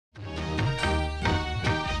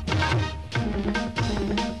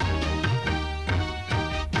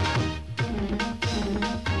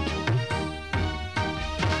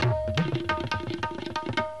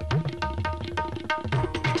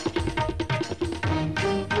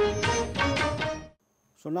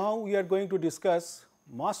now we are going to discuss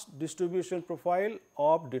mass distribution profile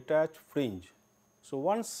of detached fringe. So,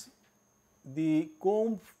 once the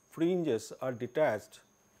comb fringes are detached,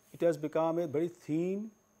 it has become a very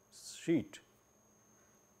thin sheet.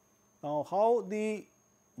 Now, how the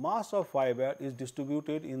mass of fiber is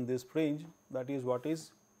distributed in this fringe, that is what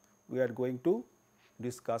we are going to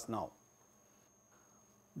discuss now.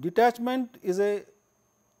 Detachment is a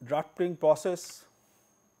drafting process,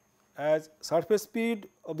 as surface speed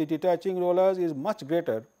of the detaching rollers is much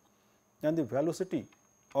greater than the velocity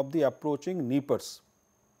of the approaching nippers.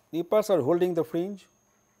 Nippers are holding the fringe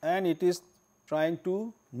and it is trying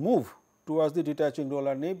to move towards the detaching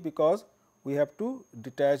roller nip, because we have to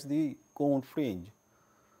detach the cone fringe.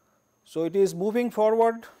 So, it is moving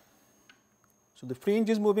forward. So, the fringe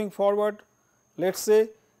is moving forward. Let us say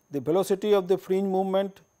the velocity of the fringe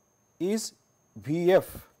movement is Vf,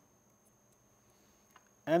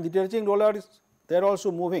 and the detaching roller is there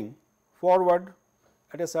also moving forward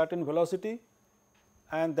at a certain velocity,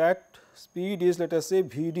 and that speed is, let us say,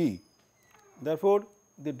 Vd. Therefore,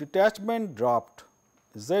 the detachment draft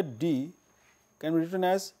Zd can be written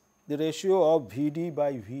as the ratio of Vd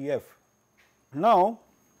by Vf. Now,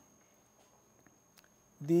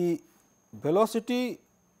 the velocity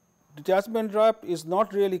detachment draft is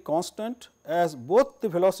not really constant, as both the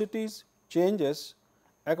velocities changes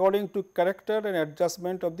according to character and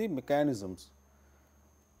adjustment of the mechanisms.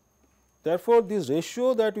 Therefore, this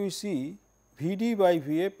ratio that we see Vd by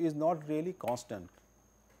Vf is not really constant,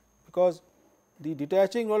 because the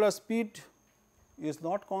detaching roller speed is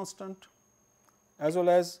not constant, as well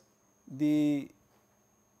as the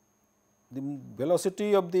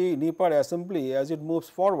velocity of the nipper assembly as it moves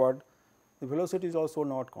forward, the velocity is also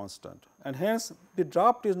not constant, and hence the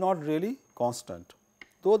draft is not really constant,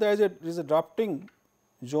 though there is a drafting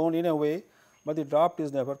zone in a way, but the draft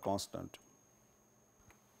is never constant.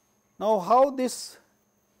 Now, how this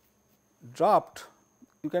draft,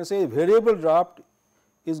 you can say variable draft,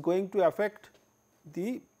 is going to affect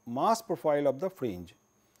the mass profile of the fringe.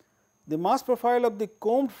 The mass profile of the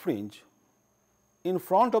combed fringe in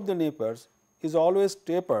front of the nippers is always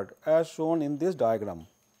tapered, as shown in this diagram.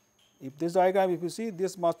 If this diagram, if you see,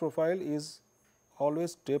 this mass profile is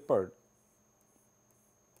always tapered.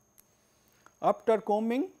 After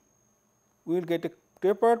combing, we will get a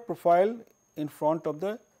tapered profile in front of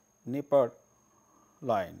the nipper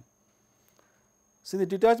line. See, the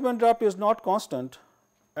detachment draft is not constant,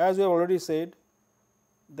 as we have already said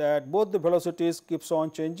that both the velocities keeps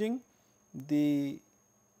on changing,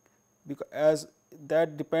 as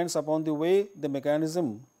that depends upon the way the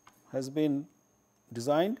mechanism has been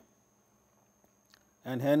designed,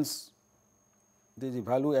 and hence the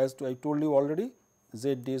value, as I told you already,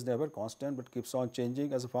 Zd is never constant, but keeps on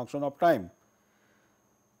changing as a function of time.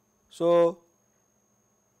 So,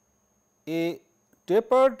 a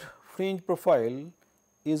tapered fringe profile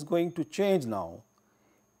is going to change now.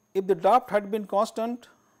 If the draft had been constant,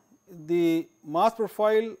 the mass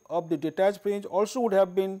profile of the detached fringe also would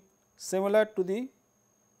have been similar to the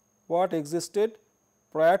what existed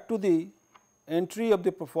prior to the entry of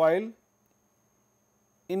the profile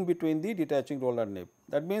in between the detaching roller nip.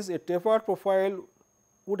 That means, a tapered profile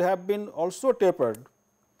would have been also tapered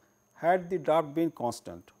had the draft been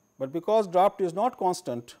constant, but because draft is not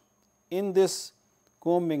constant in this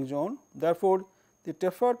combing zone, therefore, the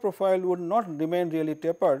tapered profile would not remain really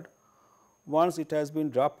tapered once it has been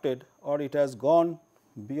drafted or it has gone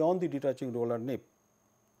beyond the detaching roller nip.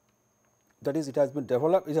 That is, it has been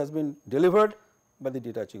developed, it has been delivered by the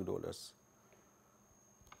detaching rollers.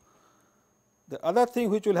 The other thing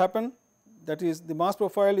which will happen, that is, the mass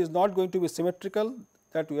profile is not going to be symmetrical,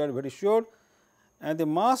 that we are very sure, and the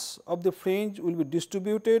mass of the fringe will be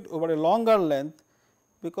distributed over a longer length,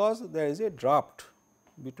 because there is a draft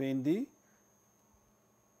between the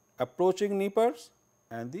approaching nippers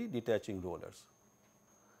and the detaching rollers.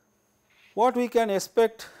 What we can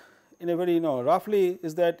expect in a very roughly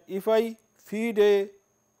is that if I feed a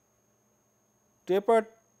tapered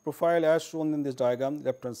profile as shown in this diagram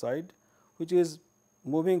left hand side, which is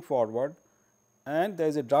moving forward, and there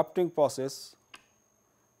is a drafting process,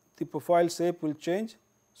 the profile shape will change.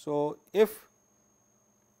 So, if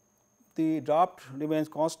the draft remains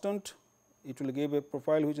constant, it will give a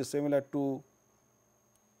profile which is similar to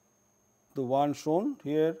the one shown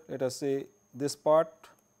here. Let us say this part,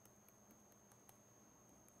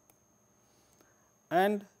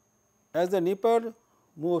 and as the nipper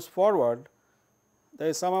moves forward, there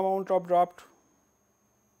is some amount of draft,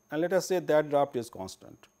 and let us say that draft is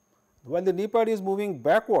constant. When the nipper is moving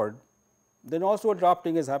backward, then also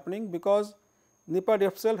drafting is happening, because nipper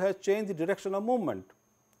itself has changed the direction of movement,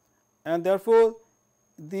 and therefore,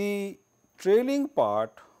 the trailing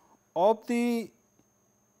part of the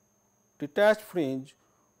detached fringe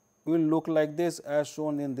will look like this as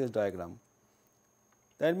shown in this diagram.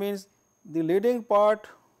 That means, the leading part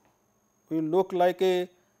will look like a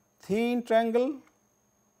thin triangle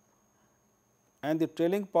and the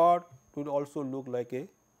trailing part will also look like a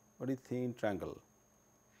very thin triangle.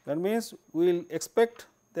 That means, we will expect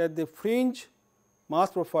that the fringe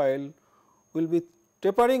mass profile will be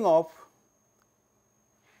tapering off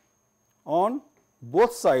on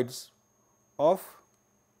both sides of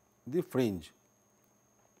the fringe.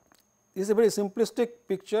 This is a very simplistic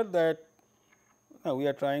picture that we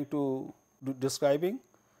are trying to describing,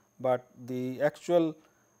 but the actual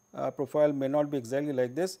profile may not be exactly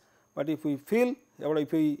like this. But if we feel or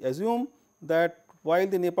if we assume that while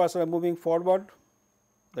the nippers are moving forward,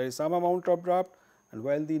 there is some amount of draft, and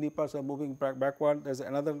while the nippers are moving backward, there is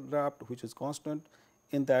another draft which is constant.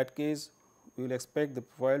 In that case, we will expect the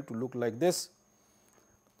profile to look like this.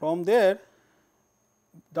 From there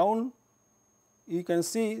down, you can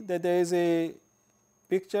see that there is a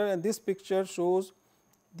picture, and this picture shows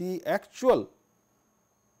the actual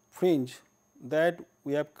fringe that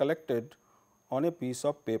we have collected on a piece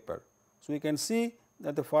of paper. So, we can see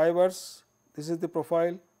that the fibers, this is the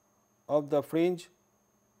profile of the fringe,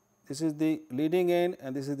 this is the leading end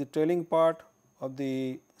and this is the trailing part of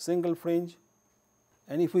the single fringe.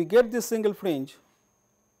 And if we get this single fringe,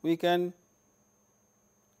 we can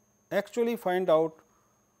actually find out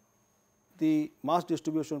the mass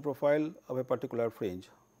distribution profile of a particular fringe.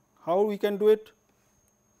 How we can do it?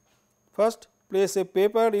 First, place a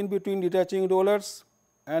paper in between detaching rollers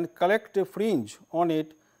and collect a fringe on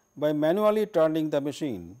it by manually turning the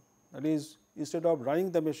machine. That is, instead of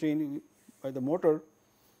running the machine by the motor,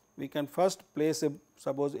 we can first place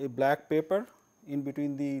suppose a black paper in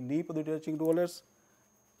between the lip of the detaching rollers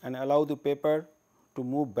and allow the paper to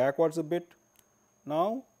move backwards a bit.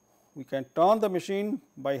 Now, we can turn the machine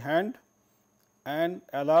by hand and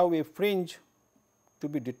allow a fringe to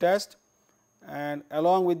be detached and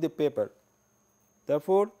along with the paper.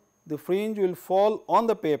 Therefore, the fringe will fall on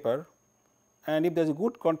the paper, and if there is a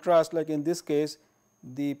good contrast, like in this case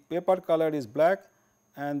the paper color is black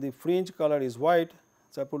and the fringe color is white,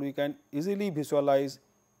 suppose we can easily visualize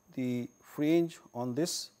the fringe on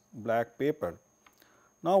this black paper.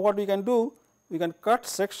 Now, what we can do? We can cut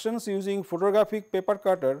sections using photographic paper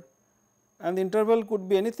cutter, and the interval could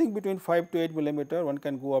be anything between 5 to 8 millimeter, one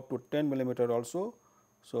can go up to 10 millimeter also.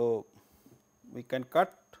 So, we can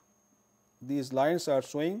cut, these lines are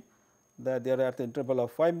showing that they are at the interval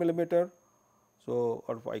of 5 millimeter. So,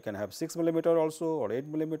 or I can have 6 millimeter also, or 8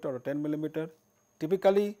 millimeter or 10 millimeter.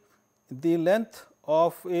 Typically, the length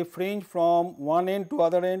of a fringe from one end to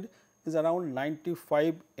other end is around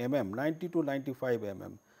 95 mm, 90 to 95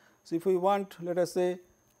 mm. So, if we want, let us say,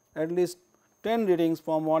 at least 10 readings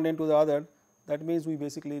from one end to the other, that means we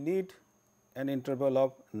basically need an interval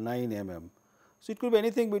of 9 mm. So, it could be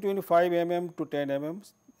anything between 5 mm to 10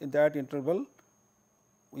 mm. In that interval,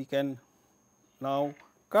 we can now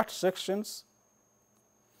cut sections,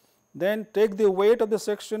 then take the weight of the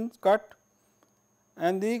section cut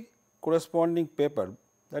and the corresponding paper.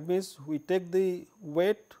 That means, we take the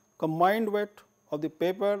weight, combined weight of the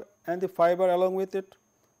paper and the fiber along with it,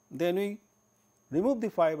 then we remove the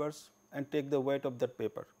fibers and take the weight of that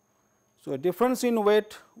paper. So, a difference in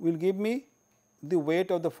weight will give me the weight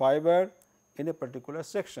of the fiber in a particular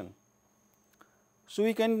section. So,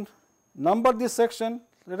 we can number this section,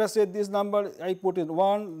 let us say this number I put in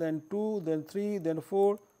 1, then 2, then 3, then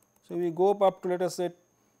 4. So, we go up to let us say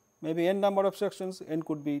maybe n number of sections, n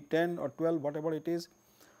could be 10 or 12, whatever it is.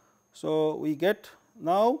 So, we get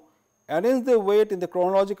now arrange the weight in the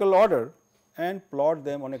chronological order and plot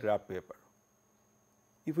them on a graph paper.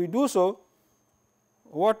 If we do so,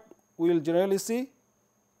 what we will generally see?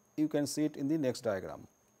 You can see it in the next diagram.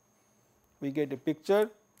 We get a picture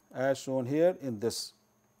as shown here in this.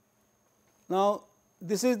 Now,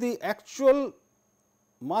 this is the actual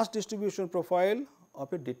mass distribution profile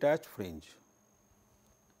of a detached fringe,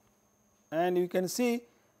 and you can see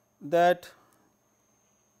that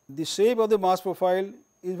the shape of the mass profile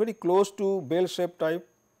is very close to bell shape type,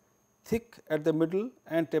 thick at the middle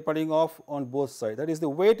and tapering off on both sides. That is, the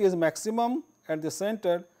weight is maximum at the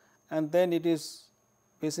center and then it is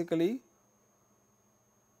basically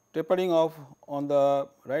tapering off on the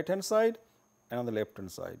right hand side and on the left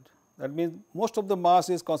hand side. That means, most of the mass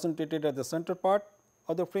is concentrated at the center part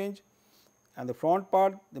of the fringe, and the front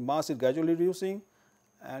part the mass is gradually reducing,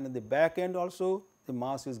 and in the back end also the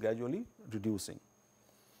mass is gradually reducing.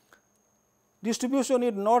 Distribution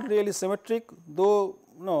is not really symmetric, though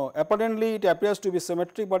apparently it appears to be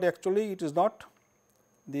symmetric, but actually it is not.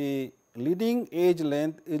 the leading edge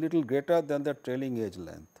length is little greater than the trailing edge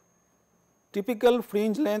length. Typical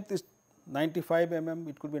fringe length is 95 mm,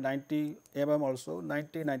 it could be 90 mm also,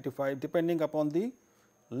 90, 95 depending upon the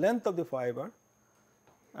length of the fiber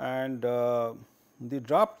and the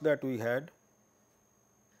draft that we had.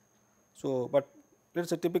 So, but let us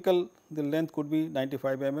say typical the length could be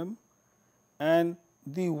 95 mm and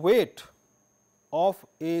the weight of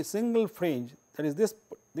a single fringe, that is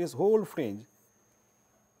this whole fringe,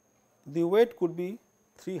 the weight could be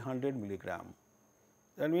 300 milligram.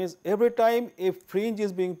 That means, every time a fringe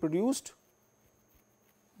is being produced,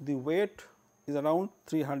 the weight is around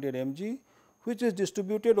 300 mg, which is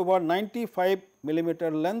distributed over 95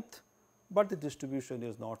 millimeter length, but the distribution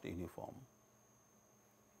is not uniform.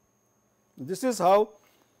 This is how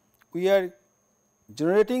we are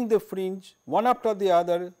generating the fringe one after the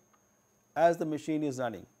other as the machine is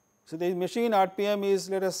running. So, the machine RPM is,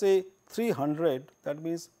 let us say 300, that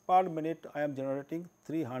means per minute I am generating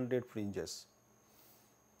 300 fringes.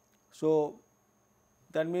 So,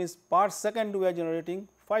 that means per second we are generating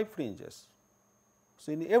 5 fringes.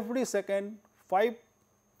 So, in every second 5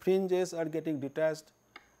 fringes are getting detached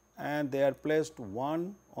and they are placed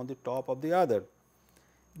one on the top of the other.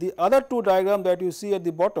 The other two diagram that you see at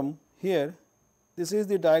the bottom here, this is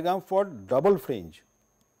the diagram for double fringe.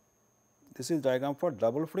 This is diagram for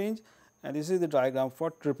double fringe and this is the diagram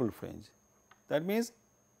for triple fringe. That means,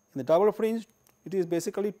 in the double fringe it is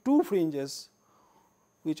basically 2 fringes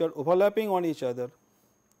which are overlapping on each other.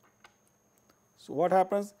 So, what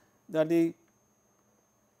happens that the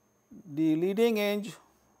leading edge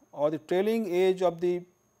or the trailing edge of the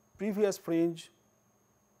previous fringe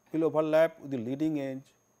will overlap with the leading edge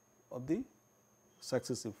of the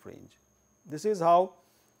successive fringe. This is how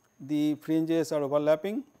the fringes are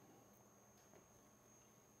overlapping.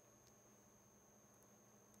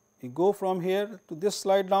 We go from here to this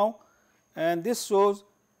slide now, and this shows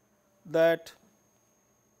that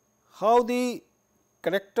how the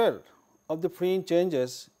character of the fringe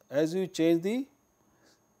changes as you change the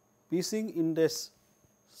piecing index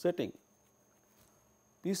setting.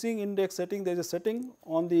 Piecing index setting, there is a setting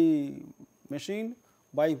on the machine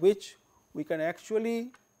by which we can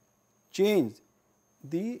actually change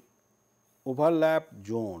the overlap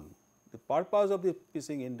zone. The purpose of the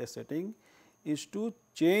piecing index setting is to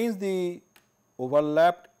change the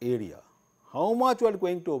overlapped area. How much we are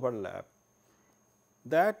going to overlap,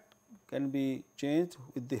 that can be changed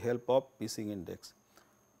with the help of piecing index.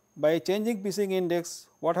 By changing piecing index,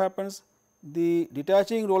 what happens? The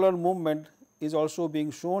detaching roller movement is also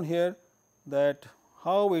being shown here, that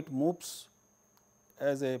how it moves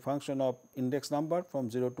as a function of index number from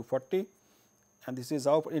 0 to 40, and this is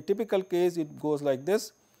how in a typical case it goes like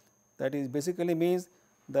this. That is basically means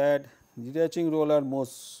that detaching roller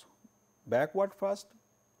moves backward first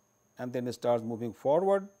and then it starts moving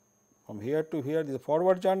forward from here to here, this is a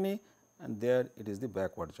forward journey, and there it is the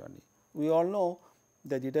backward journey. We all know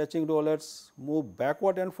that detaching rollers move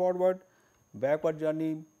backward and forward, backward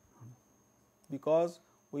journey because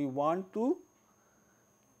we want to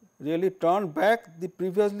really turn back the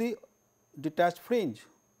previously detached fringe,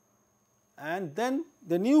 and then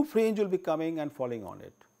the new fringe will be coming and falling on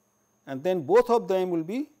it, and then both of them will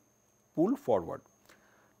be pulled forward.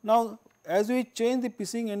 Now, as we change the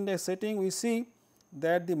piecing index setting, we see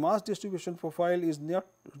that the mass distribution profile is not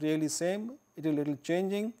really same, it is little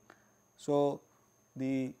changing. So,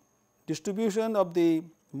 the distribution of the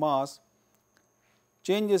mass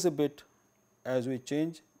changes a bit as we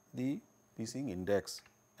change the piecing index,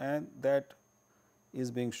 and that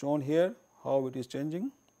is being shown here how it is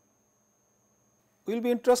changing. We will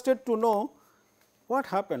be interested to know what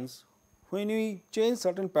happens when we change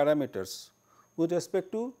certain parameters with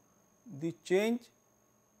respect to the change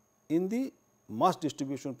in the mass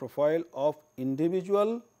distribution profile of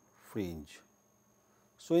individual fringe.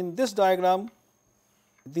 So, in this diagram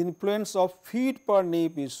the influence of feet per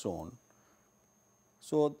nip is shown.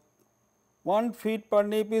 So, 1 feet per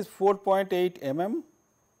nip is 4.8 mm,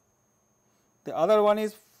 the other one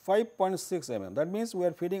is 5.6 mm. That means, we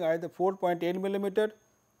are feeding either 4.8 millimeter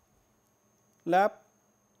lap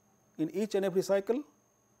in each and every cycle,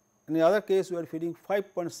 in the other case we are feeding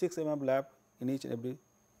 5.6 mm lap in each and every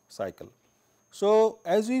cycle. So,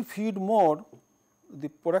 as we feed more, the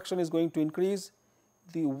production is going to increase,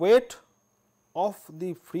 the weight of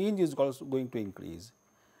the fringe is also going to increase.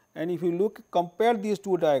 And if you compare these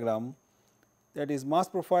two diagrams, that is mass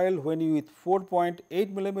profile when you with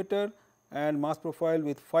 4.8 millimeter and mass profile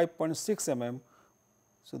with 5.6 mm.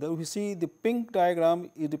 So, there we see the pink diagram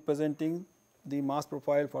is representing the mass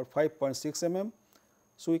profile for 5.6 mm.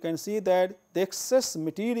 So, we can see that the excess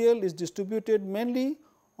material is distributed mainly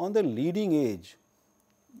on the leading edge,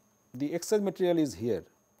 the excess material is here.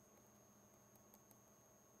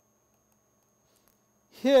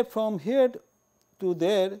 Here, from here to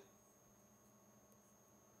there,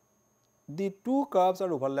 the two curves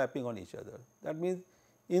are overlapping on each other. That means,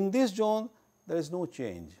 in this zone there is no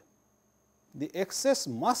change. The excess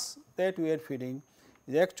mass that we are feeding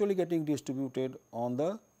is actually getting distributed on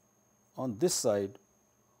this side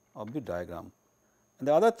of the diagram. And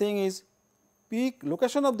the other thing is, peak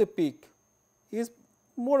location of the peak is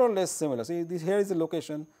more or less similar. See, this here is the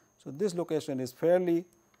location. So, this location is fairly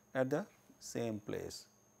at the same place.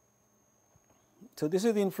 So, this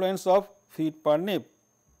is the influence of feed per nip.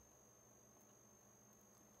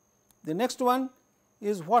 The next one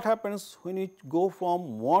is what happens when you go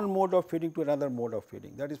from one mode of feeding to another mode of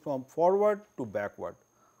feeding, that is from forward to backward,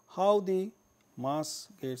 how the mass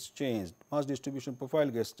gets changed, mass distribution profile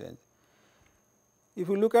gets changed. If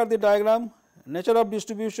you look at the diagram, nature of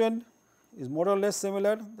distribution is more or less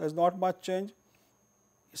similar, there is not much change,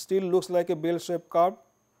 it still looks like a bell shaped curve.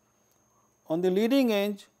 On the leading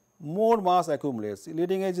edge, more mass accumulates, the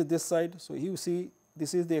leading edge is this side. So, you see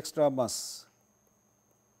this is the extra mass.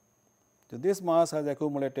 So, this mass has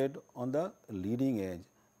accumulated on the leading edge,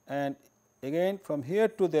 and again from here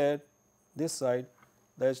to there, this side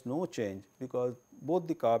there is no change, because both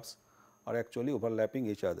the curves are actually overlapping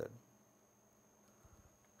each other.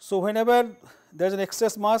 So, whenever there is an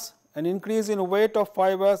excess mass, an increase in weight of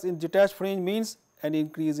fibers in detached fringe means an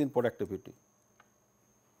increase in productivity.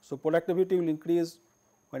 So, productivity will increase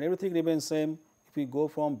when everything remains same. If we go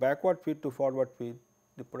from backward feed to forward feed,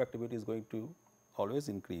 the productivity is going to always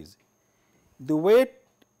increase. The weight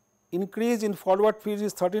increase in forward feed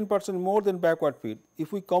is 13% more than backward feed.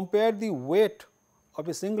 If we compare the weight of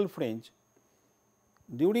a single fringe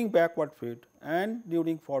during backward feed and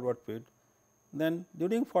during forward feed, then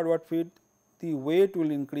during forward feed the weight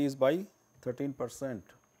will increase by 13%.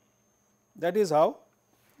 That is how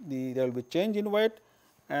there will be change in weight,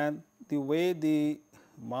 and the way the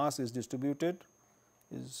mass is distributed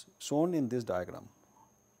is shown in this diagram.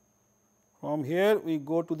 From here we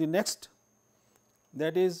go to the next,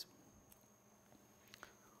 that is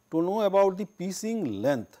to know about the piecing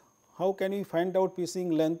length. How can we find out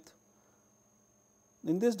piecing length?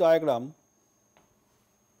 In this diagram,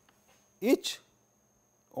 each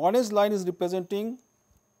orange line is representing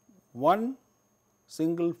one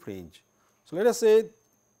single fringe. So, let us say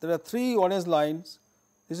there are 3 orange lines,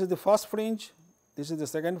 this is the first fringe, this is the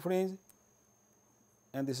second fringe,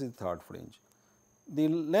 and this is the third fringe. The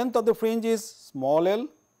length of the fringe is small l,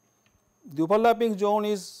 the overlapping zone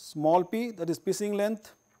is small p, that is piecing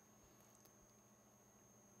length,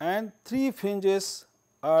 and 3 fringes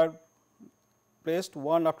are placed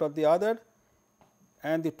one after the other,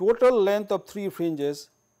 and the total length of 3 fringes,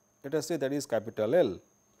 let us say, that is capital L.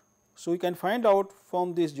 So, we can find out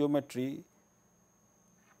from this geometry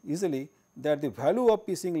easily that the value of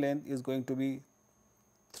piecing length is going to be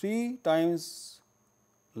 3 times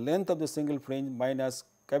length of the single fringe minus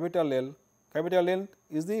capital L. Capital L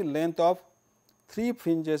is the length of 3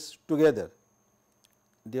 fringes together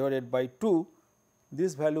divided by 2.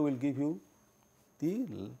 This value will give you the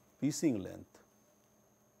piecing length.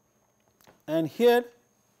 And here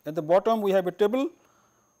at the bottom we have a table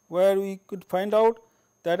where we could find out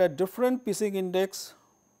that at different piecing index,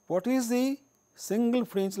 what is the single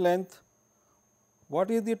fringe length,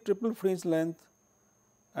 what is the triple fringe length,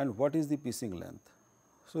 and what is the piecing length.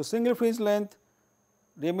 So, single fringe length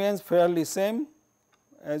remains fairly same.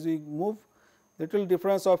 As we move, little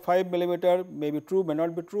difference of 5 millimeter may be true, may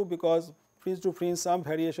not be true, because fringe to fringe some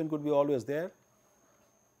variation could be always there.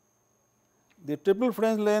 The triple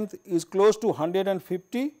fringe length is close to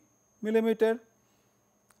 150 millimeter,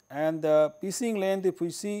 and the piecing length, if we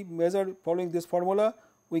see measured following this formula,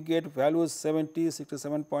 we get values 70,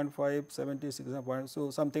 67.5, 70, 67.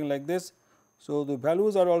 So, something like this. So, the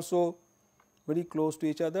values are also very close to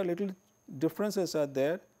each other, little differences are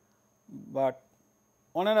there, but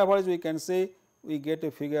on an average we can say we get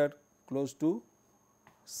a figure close to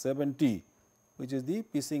 70, which is the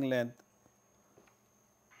piecing length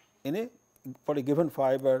in a for a given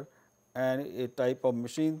fiber and a type of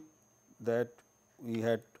machine that we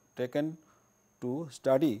had taken to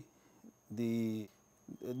study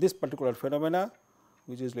this particular phenomena,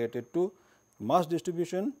 which is related to mass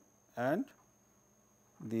distribution and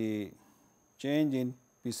the change in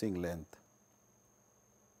piecing length.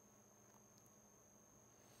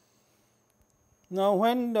 Now,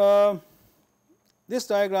 when this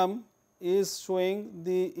diagram is showing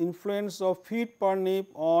the influence of feed per nip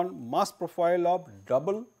on mass profile of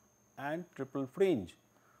double and triple fringe.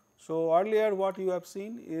 So, earlier what you have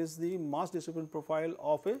seen is the mass distribution profile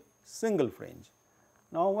of a single fringe.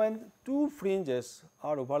 Now, when two fringes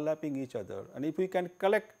are overlapping each other, and if we can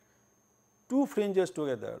collect two fringes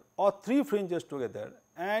together or three fringes together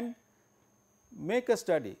and make a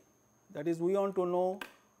study, that is, we want to know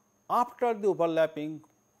after the overlapping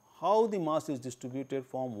how the mass is distributed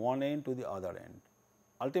from one end to the other end.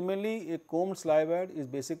 Ultimately, a combed sliver is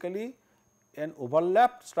basically an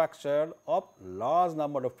overlapped structure of large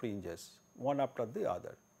number of fringes, one after the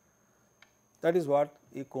other. That is what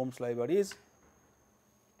a combed sliver is.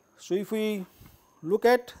 So, if we look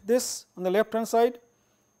at this on the left hand side,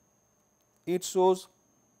 it shows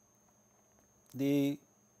the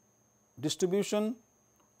distribution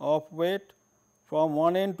of weight from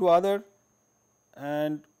one end to other,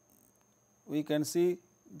 and we can see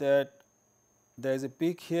that there is a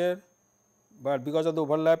peak here, but because of the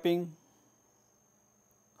overlapping,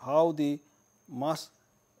 how the mass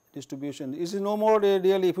distribution is no more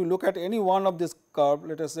really. If you look at any one of this curve,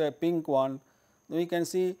 let us say a pink one, then we can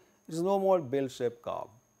see it is no more bell shaped curve.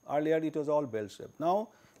 Earlier it was all bell shaped. Now,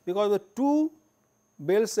 because the two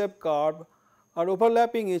bell shaped curve are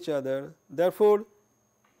overlapping each other, therefore,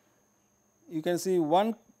 you can see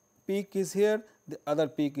one peak is here, the other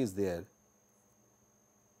peak is there.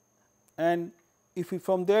 And if we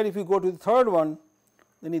from there, if you go to the third one,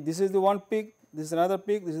 then this is the one peak, this is another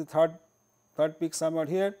peak, this is the third peak somewhere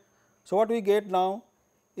here. So, what we get now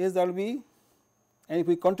is there will be, and if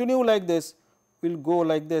we continue like this, we will go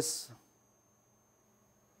like this.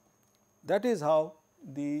 That is how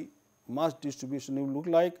the mass distribution will look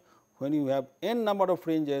like when you have n number of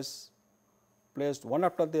fringes placed one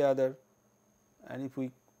after the other, and if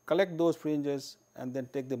we collect those fringes and then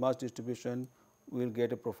take the mass distribution, we will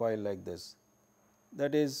get a profile like this.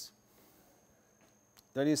 That is,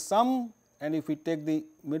 there is some, and if we take the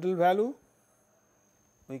middle value,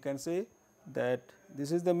 we can say that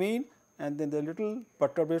this is the mean, and then the little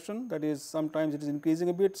perturbation, that is sometimes it is increasing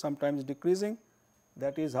a bit, sometimes decreasing.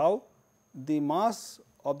 That is how the mass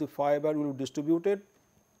of the fiber will be distributed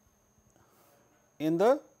in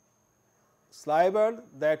the sliver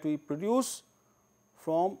that we produce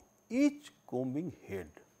from each combing head.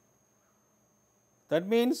 That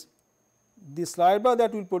means, the sliver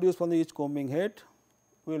that we will produce from each combing head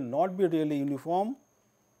will not be really uniform.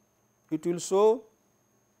 It will show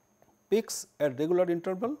peaks at regular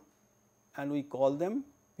interval, and we call them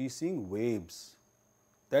piecing waves.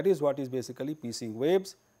 That is what is basically piecing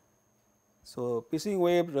waves. So, piecing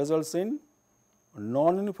wave results in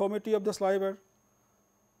non-uniformity of the sliver,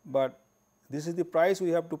 but this is the price we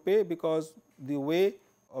have to pay, because the way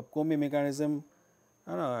of combing mechanism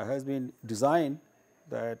has been designed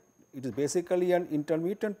that it is basically an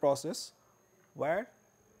intermittent process where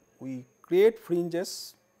we create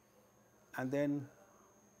fringes, and then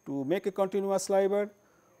to make a continuous sliver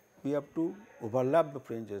we have to overlap the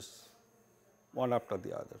fringes one after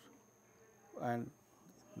the other, and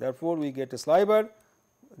therefore, we get a sliver.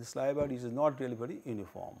 The sliver is not really very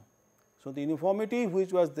uniform. So, the uniformity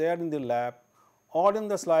which was there in the lab or in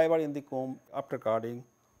the sliver in the comb after carding,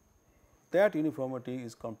 that uniformity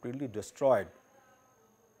is completely destroyed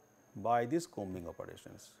by these combing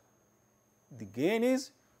operations. The gain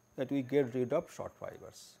is that we get rid of short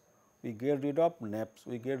fibers, we get rid of naps,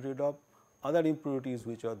 we get rid of other impurities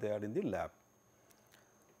which are there in the lab.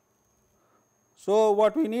 So,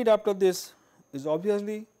 what we need after this is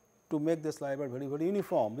obviously to make the sliver very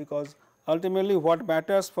uniform, because ultimately what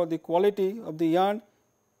matters for the quality of the yarn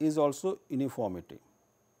is also uniformity.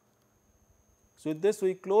 So, with this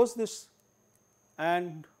we close this,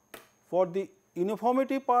 and for the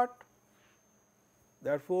uniformity part,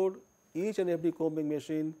 therefore, each and every combing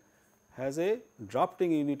machine has a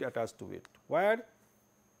drafting unit attached to it, where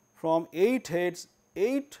from 8 heads,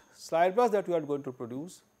 8 slivers that we are going to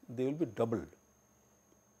produce, they will be doubled.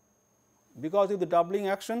 Because of the doubling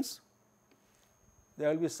actions, there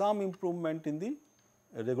will be some improvement in the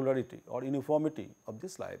regularity or uniformity of the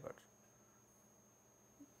sliver.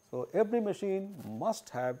 So, every machine must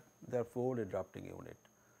have therefore a drafting unit,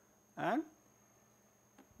 and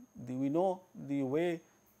we know the way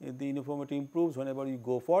the uniformity improves whenever you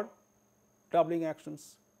go for doubling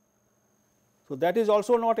actions. So, that is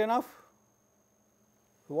also not enough.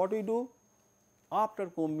 So, what we do? After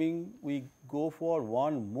combing, we go for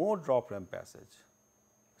one more draw frame passage.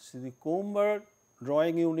 So, the comber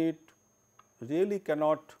drawing unit really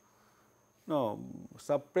cannot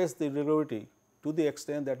suppress the regularity to the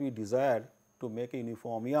extent that we desire to make a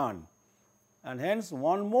uniform yarn, and hence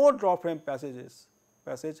one more draw frame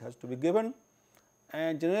passage has to be given,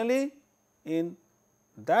 and generally in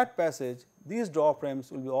that passage these draw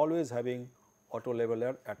frames will be always having auto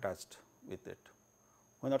leveler attached with it.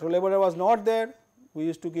 When auto leveler was not there, we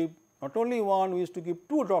used to give not only one, we used to give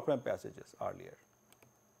 2 drop frame passages earlier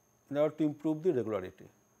in order to improve the regularity.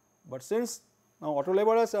 But since now auto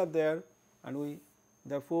levelers are there, and we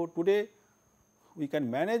therefore, today we can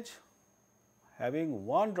manage having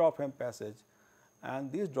 1 drop frame passage,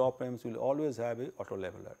 and these drop frames will always have a auto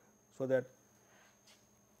leveler. So, that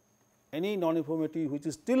any non-uniformity which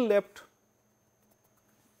is still left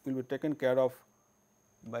will be taken care of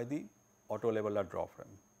by the auto leveler drop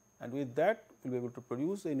frame, and with that we will be able to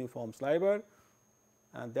produce a uniform sliver,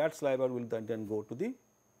 and that sliver will then go to the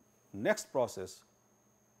next process,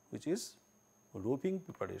 which is roving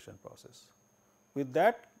preparation process. With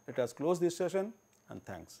that, let us close this session, and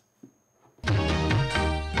thanks.